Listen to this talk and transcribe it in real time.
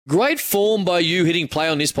Great form by you hitting play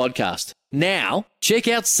on this podcast. Now, check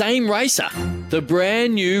out Same Racer, the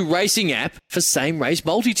brand new racing app for same race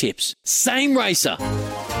multi-tips. Same Racer.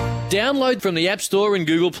 Download from the App Store and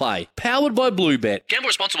Google Play. Powered by Bluebet. Gamble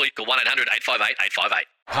responsibly. Call 1-800-858-858.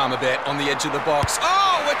 Palmerbet on the edge of the box.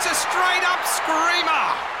 Oh, it's a straight-up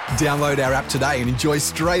screamer! Download our app today and enjoy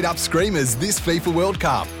straight-up screamers this FIFA World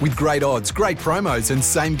Cup with great odds, great promos and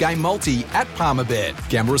same-game multi at Palmerbet.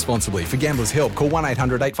 Gamble responsibly. For Gamblers' Help, call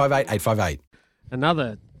 1-800-858-858.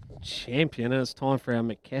 Another champion. It's time for our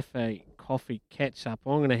McCafe coffee catch-up.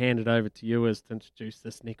 I'm going to hand it over to you as to introduce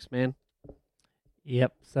this next man.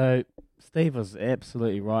 Yep, so Steve was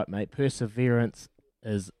absolutely right, mate. Perseverance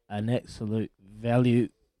is an absolute value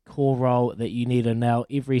core role that you need to nail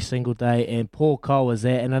every single day, and Paul Cole is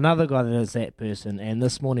that, and another guy that is that person. And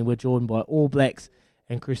this morning we're joined by All Blacks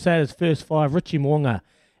and Crusaders first five, Richie Mo'unga,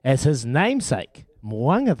 as his namesake.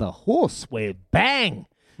 Mo'unga the horse, where bang!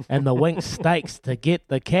 And the Winx Stakes to get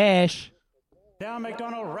the cash. Down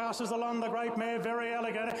McDonald rouses along the great mare, Very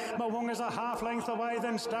Elegant. Mo'unga's a half length away,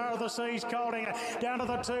 then Star of the Seas colding it. Down to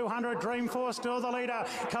the 200, Dreamforce still the leader.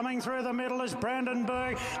 Coming through the middle is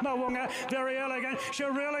Brandenburg. Mo'unga, Very Elegant.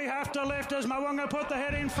 She'll really have to lift as Mo'unga put the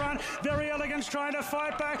head in front. Very Elegant's trying to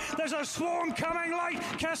fight back. There's a swarm coming late.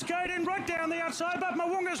 Cascading right down the outside, but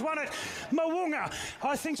Mo'unga's won it. Mo'unga,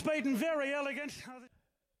 I think's beaten Very Elegant.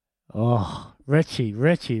 Oh, Richie.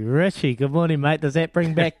 Good morning, mate. Does that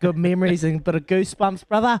bring back good memories and a bit of goosebumps,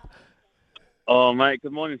 brother? Oh, mate.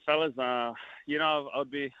 Good morning, fellas. I've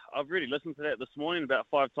really listened to that this morning about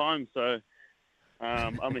 5 times, so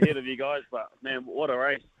I'm ahead of you guys. But man, what a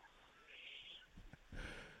race!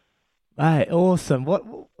 Mate, awesome.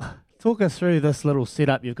 Talk us through this little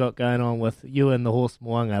setup you've got going on with you and the horse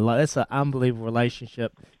Mo'unga. Like, that's an unbelievable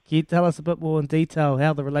relationship. Can you tell us a bit more in detail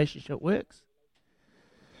how the relationship works?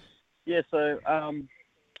 Yeah, so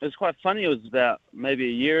it was quite funny. It was about maybe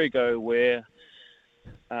a year ago where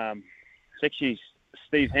it's actually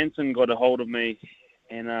Steve Hansen got a hold of me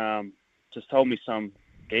and just told me some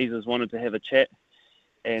geezers wanted to have a chat,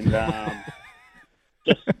 and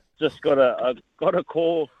just got a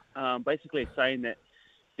call basically saying that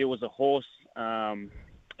there was a horse and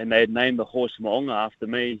they had named the horse Mo'unga after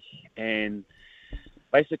me, and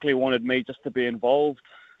basically wanted me just to be involved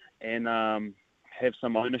and have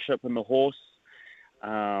some ownership in the horse,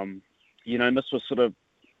 and this was sort of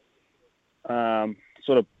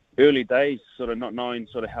early days, sort of not knowing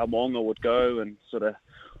sort of how Mo'unga would go and sort of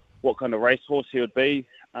what kind of racehorse he would be.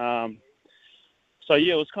 So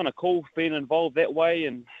yeah, it was kind of cool being involved that way.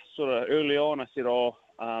 And sort of early on, I said,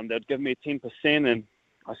 they'd give me 10%, and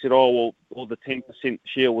I said, all the 10%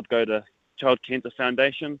 share would go to Child Cancer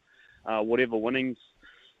Foundation, whatever winnings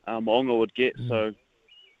Mo'unga would get. So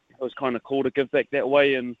it was kind of cool to give back that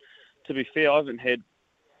way. And to be fair, I haven't had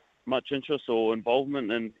much interest or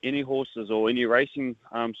involvement in any horses or any racing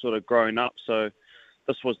sort of growing up. So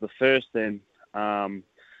this was the first, and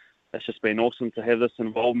it's just been awesome to have this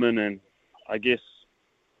involvement, and I guess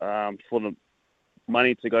for the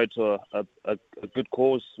money to go to a good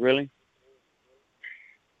cause, really.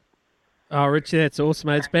 Oh, Richie, that's awesome,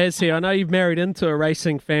 mate. It's Baz here. I know you've married into a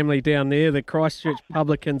racing family down there, the Christchurch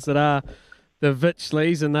publicans that are the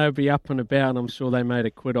Vitchleys, and they'll be up and about, and I'm sure they made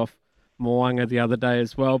a quid off Mo'unga the other day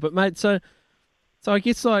as well. But, mate, so I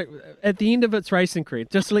guess, like, at the end of its racing career,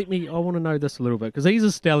 just I want to know this a little bit, because he's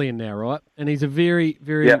a stallion now, right? And he's a very,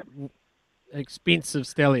 very expensive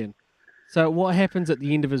stallion. So what happens at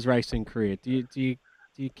the end of his racing career? Do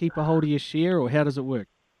you keep a hold of your share, or how does it work?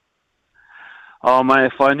 Oh,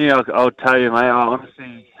 mate, if I knew, I would tell you, mate. I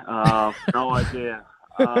honestly no idea.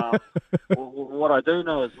 What I do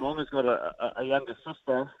know is Mo'unga's got a younger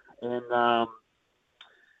sister, and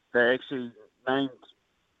they actually named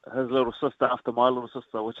his little sister after my little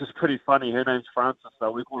sister, which is pretty funny. Her name's Frances,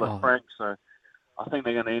 so we call her Frank, so I think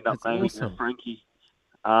they're going to end up naming her Frankie.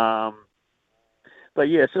 But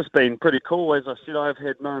yeah, it's just been pretty cool. As I said, I've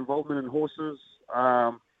had no involvement in horses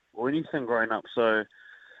or anything growing up, so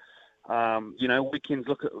weekends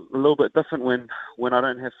look a little bit different when I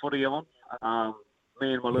don't have footy on.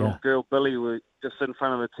 Me and my little girl Billy were just sit in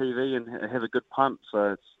front of the TV and have a good punt,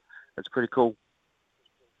 so it's pretty cool.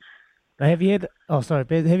 Now, have you had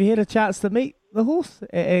a chance to meet the horse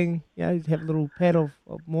and have a little pat of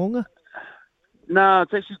Mo'unga? No,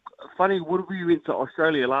 it's actually funny. When we went to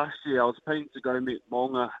Australia last year, I was planning to go meet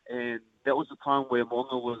Mo'unga, and that was the time where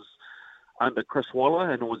Mo'unga was under Chris Waller,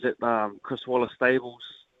 and it was at Chris Waller Stables.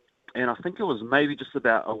 And I think it was maybe just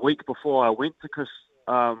about a week before I went to Chris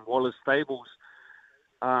Waller's Stables,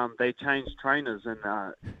 they changed trainers, and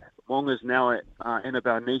Mo'unga's now at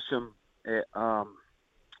Annabelle Neesham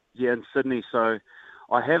in Sydney. So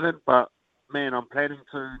I haven't, but man, I'm planning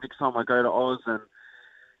to next time I go to Oz, and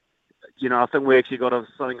I think we actually got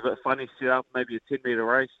something a bit funny set up, maybe a 10-metre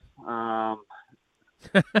race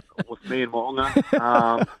with me and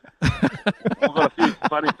Mo'unga. We've got a few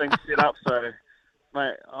funny things set up, so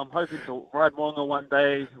mate, I'm hoping to ride Mo'unga one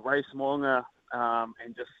day, race Mo'unga,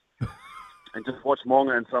 and just watch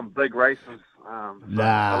Mo'unga in some big races. A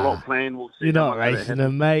lot planned. We'll see. You're not racing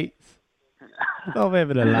him, mate. Stop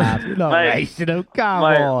having a laugh. You're not racing him. Come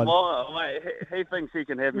on. Mate, he thinks he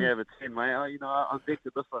can have me over 10, mate. I'm back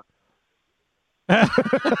to this one.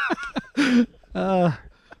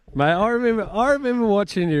 Mate, I remember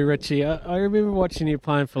watching you, Richie. I remember watching you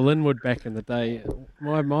playing for Linwood back in the day.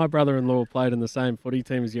 My brother-in-law played in the same footy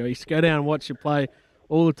team as you. I used to go down and watch you play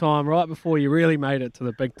all the time, right before you really made it to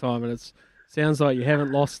the big time. And it sounds like you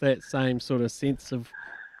haven't lost that same sort of sense of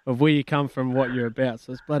where you come from, what you're about.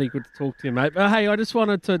 So it's bloody good to talk to you, mate. But hey, I just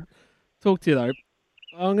wanted to talk to you though.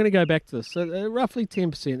 I'm going to go back to this. So, roughly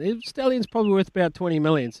 10%. Stallion's probably worth about 20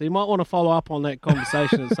 million, so you might want to follow up on that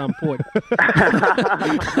conversation at some point.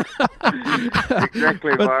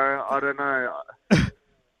 Exactly, bro. I don't know.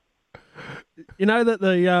 You know that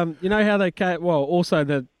how they also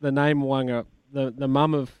the name Mo'unga, the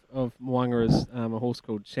mum of Mo'unga is a horse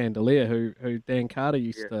called Chandelier, who Dan Carter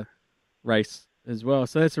used to race as well.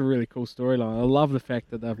 So that's a really cool storyline. I love the fact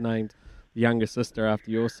that they've named the younger sister after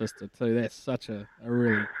your sister too. That's such a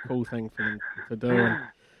really cool thing for them to do. And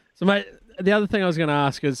so, mate, the other thing I was going to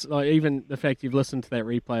ask is, like, even the fact you've listened to that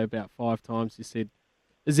replay about 5 times, you said,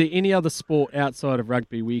 is there any other sport outside of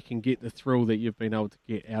rugby where you can get the thrill that you've been able to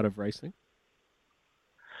get out of racing?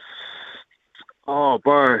 Oh,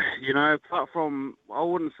 bro, apart from, I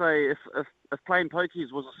wouldn't say if playing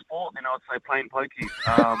pokies was a sport, then I would say playing pokies.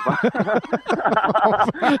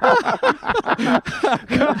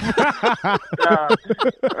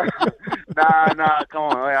 Nah, come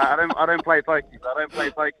on. I don't play pokies.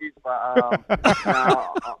 But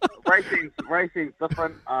racing's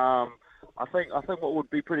different. I think what would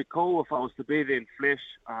be pretty cool if I was to be there in flesh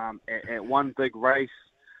at one big race,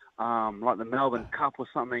 like the Melbourne Cup or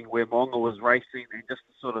something, where Mo'unga was racing, and just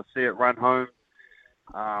to sort of see it run home.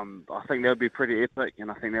 I think that would be pretty epic,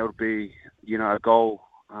 and I think that would be, a goal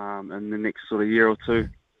in the next sort of year or two.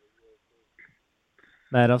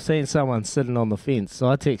 Mate, I've seen someone sitting on the fence, so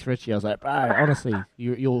I text Richie. I was like, bro, honestly,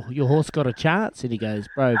 your horse got a chance? And he goes,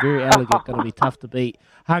 bro, Very Elegant, going to be tough to beat.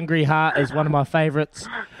 Hungry Heart is one of my favourites.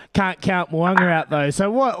 Can't count Mo'unga out, though.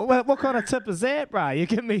 So what kind of tip is that, bro? You're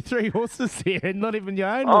giving me 3 horses here and not even your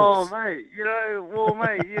own horse. Oh, mate,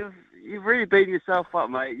 mate, you've really beaten yourself up,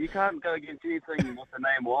 mate. You can't go against anything with the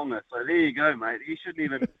name Mo'unga. So there you go, mate. You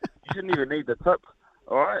shouldn't even need the tip.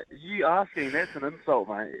 All right, you asking, that's an insult,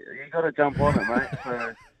 mate. You got to jump on it, mate.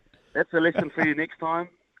 So that's a lesson for you next time.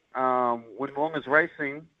 When Mo'unga's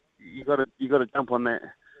racing, you got to jump on that.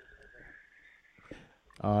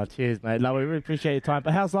 Oh, cheers, mate. Love, we really appreciate your time.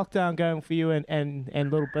 But how's lockdown going for you and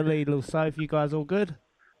little Billy, little Soph? You guys all good?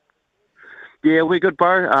 Yeah, we're good,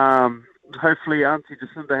 bro. Hopefully, Auntie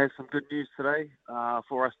Jacinda has some good news today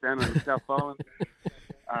for us down in the South Island.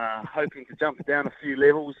 Hoping to jump down a few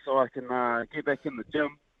levels so I can get back in the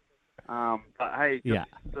gym. But hey,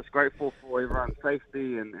 just grateful for everyone's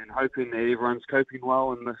safety and hoping that everyone's coping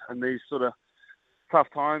well in these sort of tough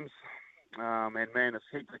times. And man, it's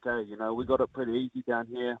hectic, we got it pretty easy down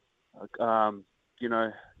here.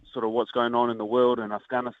 Sort of what's going on in the world and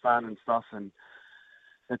Afghanistan and stuff, and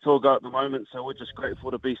it's all go at the moment. So we're just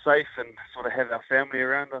grateful to be safe and sort of have our family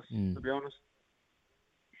around us, to be honest.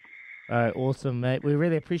 All right, awesome, mate. We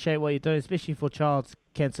really appreciate what you're doing, especially for Child's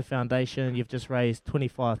Cancer Foundation. You've just raised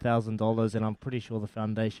 $25,000, and I'm pretty sure the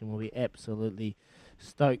foundation will be absolutely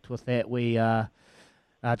stoked with that. We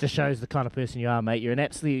just shows the kind of person you are, mate. You're an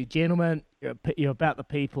absolute gentleman. You're about the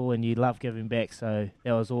people, and you love giving back. So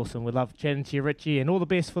that was awesome. We love chatting to you, Richie, and all the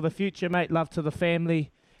best for the future, mate. Love to the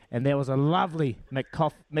family. And that was a lovely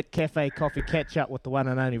McCafe coffee catch-up with the one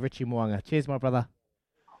and only Richie Mo'unga. Cheers, my brother.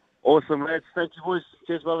 Awesome, lads. Thank you, boys.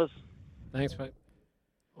 Cheers, brothers. Thanks, mate.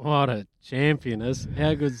 What a champion is.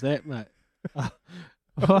 How good's that, mate? Oh,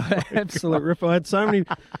 absolute rip. I had so many...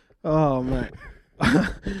 Oh, mate.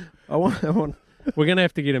 I want... We're going to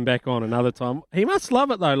have to get him back on another time. He must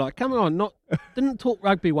love it, though. Like, come on. Didn't talk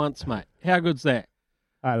rugby once, mate. How good's that?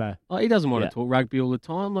 I know. Like, he doesn't want to talk rugby all the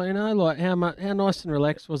time. Like, how nice and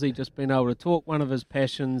relaxed was he just being able to talk one of his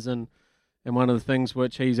passions and one of the things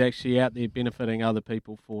which he's actually out there benefiting other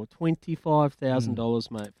people for.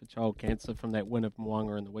 $25,000, mate, for child cancer from that win of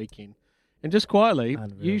Mo'unga in the weekend. And just quietly,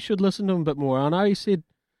 you should listen to him a bit more. I know he said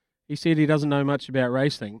he doesn't know much about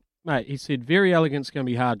racing. Mate, he said Very Elegant's going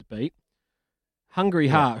to be hard to beat. Hungry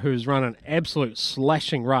Heart, who's run an absolute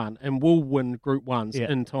slashing run and will win Group 1s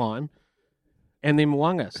in time, and then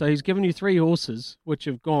Mo'unga. So he's given you 3 horses which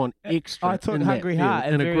have gone extra. I took Hungry Heart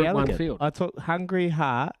and in a Very Group Elegant. 1 field. I took Hungry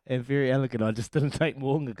Heart and Very Elegant. I just didn't take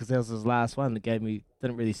Mo'unga because that was his last one. That didn't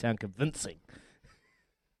really sound convincing.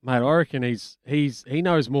 Mate, I reckon he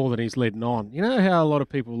knows more than he's letting on. You know how a lot of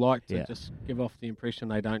people like to just give off the impression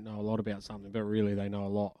they don't know a lot about something, but really they know a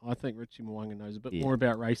lot. I think Richie Mo'unga knows a bit more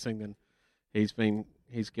about racing than he's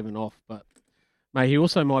given off. But, mate, he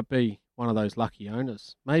also might be one of those lucky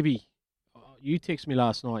owners. Maybe you texted me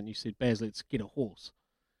last night and you said, Baz, let's get a horse.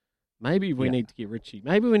 Maybe we need to get Richie.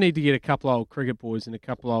 Maybe we need to get a couple of old cricket boys and a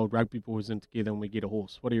couple of old rugby boys in together and we get a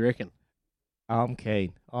horse. What do you reckon? I'm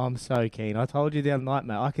keen. I'm so keen. I told you the other night,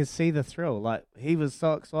 mate, I could see the thrill. Like, he was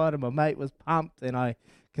so excited. My mate was pumped, and I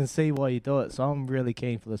can see why you do it. So I'm really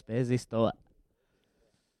keen for this, Baz. Let's do it.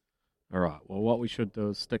 All right. Well, what we should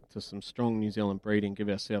do is stick to some strong New Zealand breeding, give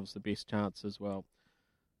ourselves the best chance as well.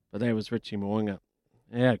 But that was Richie Mo'unga.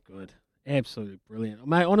 Yeah, good. Absolutely brilliant.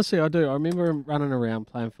 Mate, honestly, I do. I remember him running around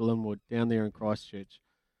playing for Linwood down there in Christchurch.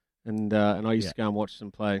 And I used to go and watch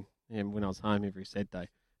them play when I was home every Saturday.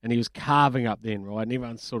 And he was carving up then, right? And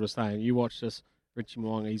everyone's sort of saying, you watch this, Richie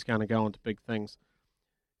Mo'unga, he's going to go on to big things.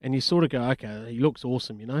 And you sort of go, okay, he looks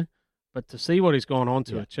awesome, you know? But to see what he's gone on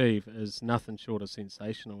to achieve is nothing short of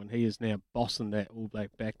sensational. And he is now bossing that All Black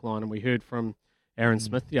backline. And we heard from Aaron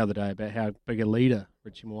Smith the other day about how big a leader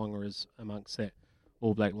Richie Mo'unga is amongst that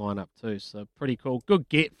All Black lineup too. So pretty cool. Good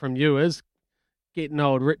get from you is getting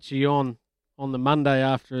old Richie on the Monday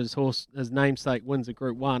after his namesake wins a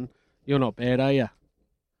Group 1. You're not bad, are you?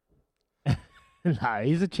 No,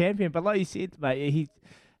 he's a champion. But like you said, mate,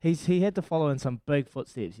 he had to follow in some big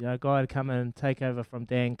footsteps. You know, a guy to come in and take over from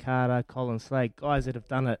Dan Carter, Colin Slade, guys that have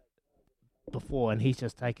done it before, and he's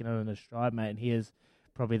just taken it in his stride, mate. And he is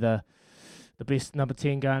probably the best number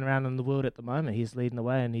 10 going around in the world at the moment. He's leading the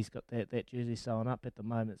way, and he's got that jersey sewn up at the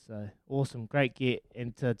moment. So awesome, great get,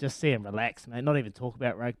 and to just see him relax, mate. Not even talk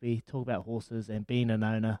about rugby, talk about horses and being an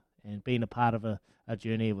owner and being a part of a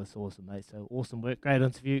journey was awesome, mate. So awesome work, great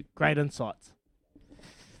interview, great insights.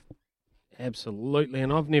 Absolutely,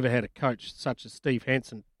 and I've never had a coach such as Steve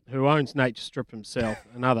Hansen, who owns Nature Strip himself,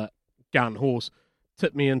 another gun horse,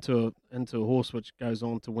 tip me into a horse which goes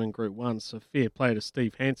on to win Group 1. So fair play to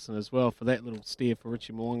Steve Hansen as well for that little steer for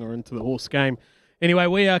Richie Mo'unga into the horse game. Anyway,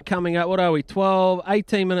 we are coming up,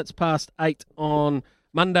 18 minutes past 8 on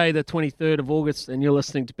Monday the 23rd of August, and you're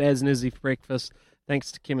listening to Baz and Izzy for breakfast.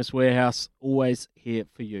 Thanks to Chemist Warehouse, always here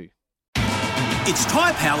for you. It's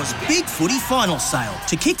Tyre Power's Big Footy Final Sale.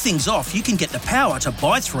 To kick things off, you can get the power to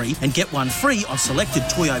buy 3 and get 1 free on selected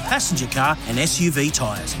Toyo passenger car and SUV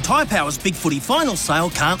tyres. Tyre Power's Big Footy Final Sale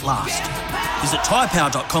can't last. Visit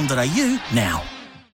tyrepower.com.au now.